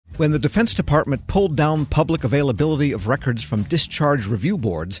When the Defense Department pulled down public availability of records from discharge review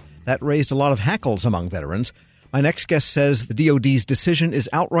boards, that raised a lot of hackles among veterans. My next guest says the DoD's decision is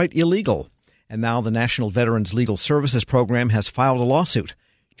outright illegal. And now the National Veterans Legal Services Program has filed a lawsuit.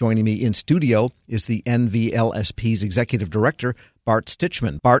 Joining me in studio is the NVLSP's Executive Director, Bart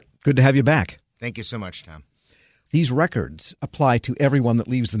Stichman. Bart, good to have you back. Thank you so much, Tom. These records apply to everyone that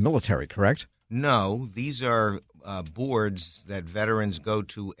leaves the military, correct? No, these are boards that veterans go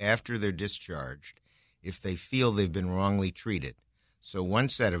to after they're discharged if they feel they've been wrongly treated. So one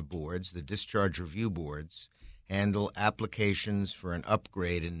set of boards, the discharge review boards, handle applications for an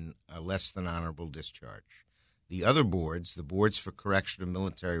upgrade in a less than honorable discharge. The other boards, the boards for correction of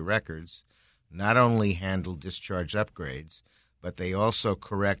military records, not only handle discharge upgrades, but they also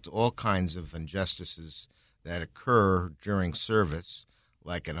correct all kinds of injustices that occur during service,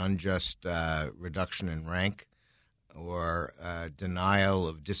 like an unjust reduction in rank or denial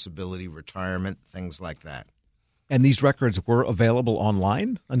of disability retirement, things like that. And these records were available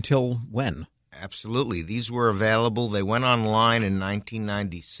online until when? Absolutely. These were available. They went online in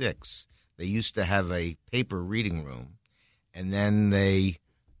 1996. They used to have a paper reading room, and then they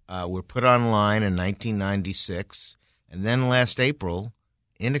were put online in 1996. And then last April,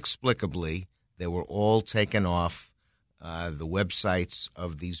 inexplicably, they were all taken off the websites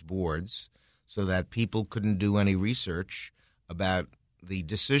of these boards so that people couldn't do any research about the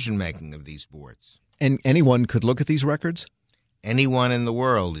decision-making of these boards. And anyone could look at these records? Anyone in the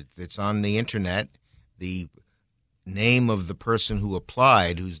world. It's on the Internet. The name of the person who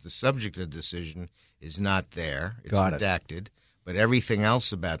applied, who's the subject of the decision, is not there. It's redacted. But everything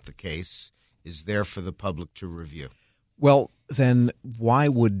else about the case is there for the public to review. Well, then why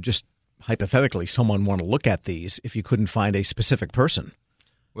would just hypothetically someone want to look at these if you couldn't find a specific person?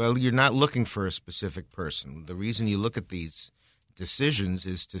 Well, you're not looking for a specific person. The reason you look at these decisions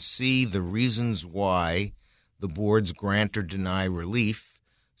is to see the reasons why the boards grant or deny relief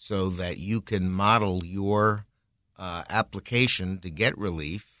so that you can model your application to get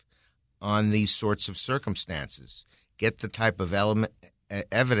relief on these sorts of circumstances. Get the type of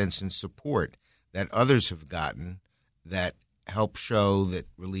evidence and support that others have gotten that help show that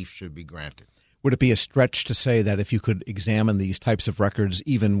relief should be granted. Would it be a stretch to say that if you could examine these types of records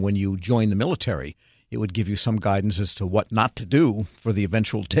even when you join the military, it would give you some guidance as to what not to do for the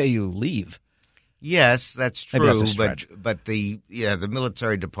eventual day you leave? Yes, that's true. Maybe that's a stretch. But the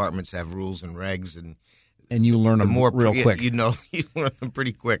military departments have rules and regs, and you learn them real quick. You learn them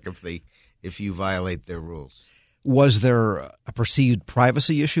pretty quick if you violate their rules. Was there a perceived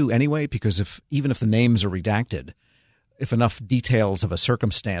privacy issue anyway? Because even if the names are redacted, if enough details of a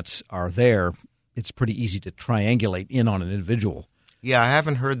circumstance are there, it's pretty easy to triangulate in on an individual. Yeah, I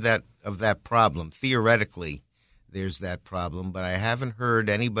haven't heard of that problem. Theoretically, there's that problem, but I haven't heard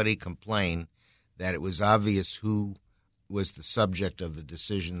anybody complain that it was obvious who was the subject of the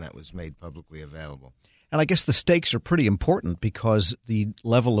decision that was made publicly available. And I guess the stakes are pretty important because the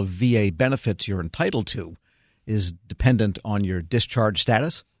level of VA benefits you're entitled to is dependent on your discharge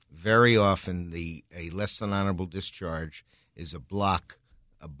status. Very often, a less than honorable discharge is a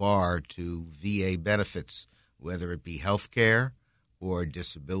bar to VA benefits, whether it be health care or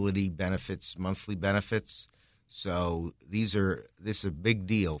disability benefits, monthly benefits. So this is a big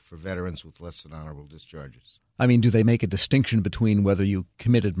deal for veterans with less than honorable discharges. I mean, do they make a distinction between whether you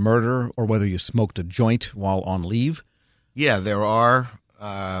committed murder or whether you smoked a joint while on leave? Yeah, there are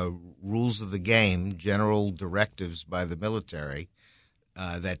rules of the game, general directives by the military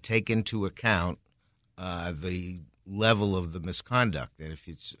that take into account the level of the misconduct. And if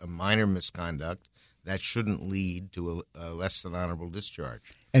it's a minor misconduct, that shouldn't lead to a less than honorable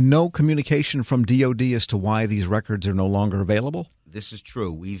discharge. And no communication from DOD as to why these records are no longer available? This is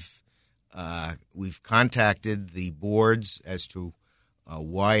true. We've contacted the boards as to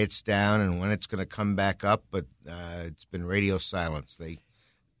why it's down and when it's going to come back up, but it's been radio silence.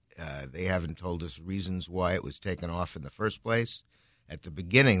 They haven't told us reasons why it was taken off in the first place. At the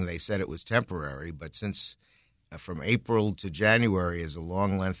beginning, they said it was temporary, but since from April to January is a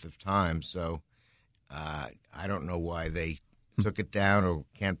long length of time, so I don't know why they took it down or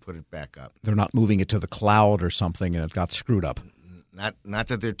can't put it back up. They're not moving it to the cloud or something, and it got screwed up. Not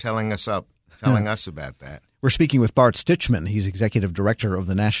that they're telling us about that. We're speaking with Bart Stichman. He's Executive Director of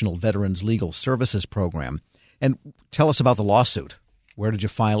the National Veterans Legal Services Program. And tell us about the lawsuit. Where did you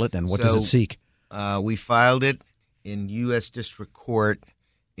file it, and what does it seek? We filed it in U.S. District Court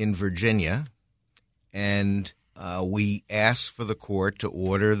in Virginia, and we asked for the court to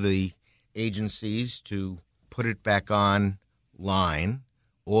order the agencies to put it back online,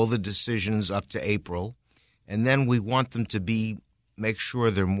 all the decisions up to April, and then we want them to be make sure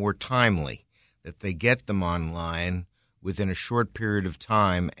they're more timely, that they get them online within a short period of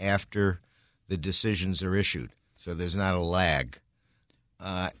time after the decisions are issued, so there's not a lag.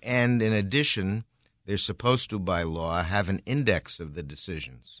 And in addition, they're supposed to, by law, have an index of the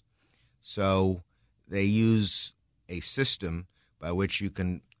decisions. So they use a system by which you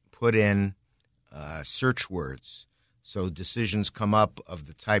can put in search words, so decisions come up of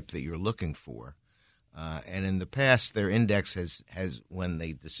the type that you're looking for. And in the past, their index has when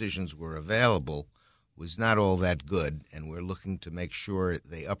the decisions were available, was not all that good, and we're looking to make sure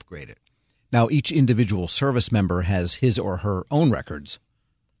they upgrade it. Now, each individual service member has his or her own records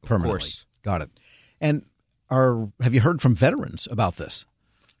permanently. Of course. Got it. And have you heard from veterans about this?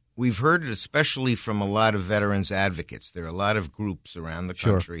 We've heard it especially from a lot of veterans advocates. There are a lot of groups around the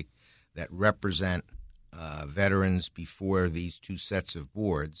country that represent veterans before these two sets of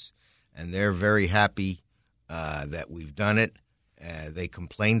boards, and they're very happy that we've done it. They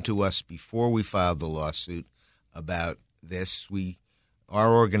complained to us before we filed the lawsuit about this.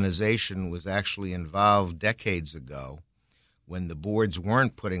 Our organization was actually involved decades ago when the boards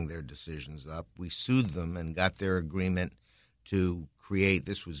weren't putting their decisions up. We sued them and got their agreement to create,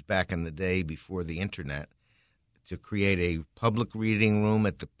 this was back in the day before the Internet, to create a public reading room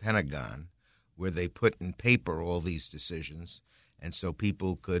at the Pentagon where they put in paper all these decisions, and so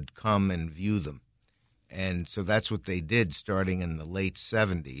people could come and view them. And so that's what they did starting in the late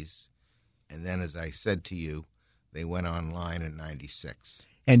 70s. And then, as I said to you, they went online in 96.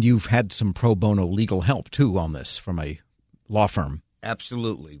 And you've had some pro bono legal help, too, on this from a law firm.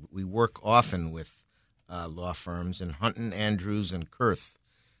 Absolutely. We work often with law firms, and Hunton, Andrews, and Kurth,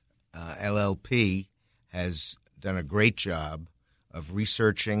 LLP, has done a great job of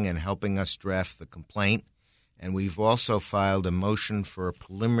researching and helping us draft the complaint. And we've also filed a motion for a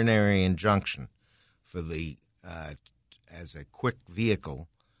preliminary injunction for as a quick vehicle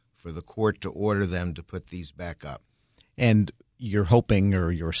for the court to order them to put these back up. And you're hoping,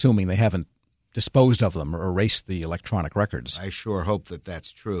 or you're assuming, they haven't disposed of them or erased the electronic records. I sure hope that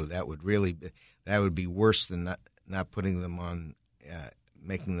that's true. That would be worse than not putting them on,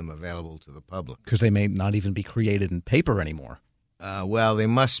 making them available to the public. Because they may not even be created in paper anymore. Well, they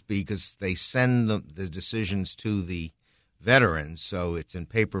must be, because they send the decisions to the veterans, so it's in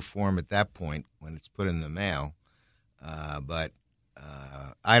paper form at that point when it's put in the mail. But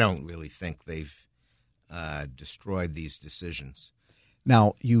I don't really think they've destroyed these decisions.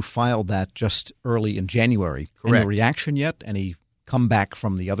 Now, you filed that just early in January. Correct. Any reaction yet? Any comeback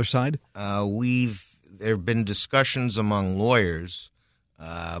from the other side? There have been discussions among lawyers,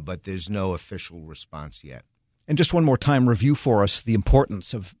 but there's no official response yet. And just one more time, review for us the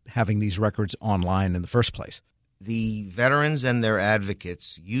importance of having these records online in the first place. The veterans and their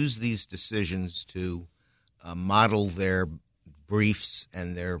advocates use these decisions to model their briefs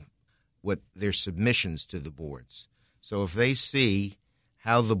and their submissions to the boards. So if they see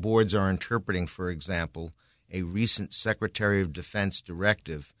how the boards are interpreting, for example, a recent Secretary of Defense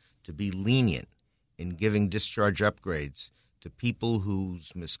directive to be lenient in giving discharge upgrades to people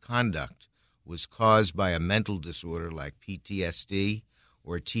whose misconduct was caused by a mental disorder like PTSD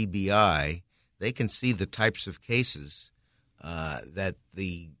or TBI, they can see the types of cases that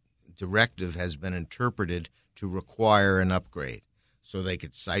the directive has been interpreted to require an upgrade. So they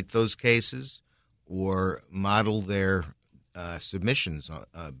could cite those cases or model their submissions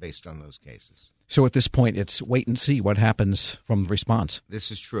based on those cases. So at this point, it's wait and see what happens from the response. This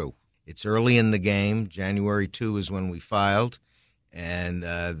is true. It's early in the game. January 2 is when we filed, and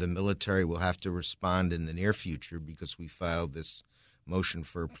the military will have to respond in the near future because we filed this motion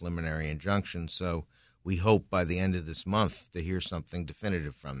for a preliminary injunction. So we hope by the end of this month to hear something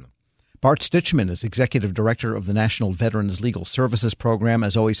definitive from them. Bart Stichman is Executive Director of the National Veterans Legal Services Program.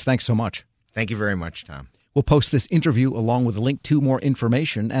 As always, thanks so much. Thank you very much, Tom. We'll post this interview along with a link to more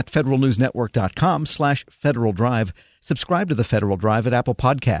information at federalnewsnetwork.com/Federal Drive. Subscribe to the Federal Drive at Apple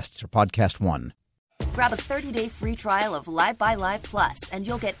Podcasts or Podcast One. Grab a 30-day free trial of Live by Live Plus, and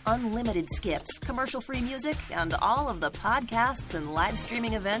you'll get unlimited skips, commercial-free music, and all of the podcasts and live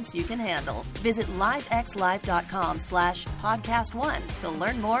streaming events you can handle. Visit livexlive.com/podcast1 to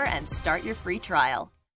learn more and start your free trial.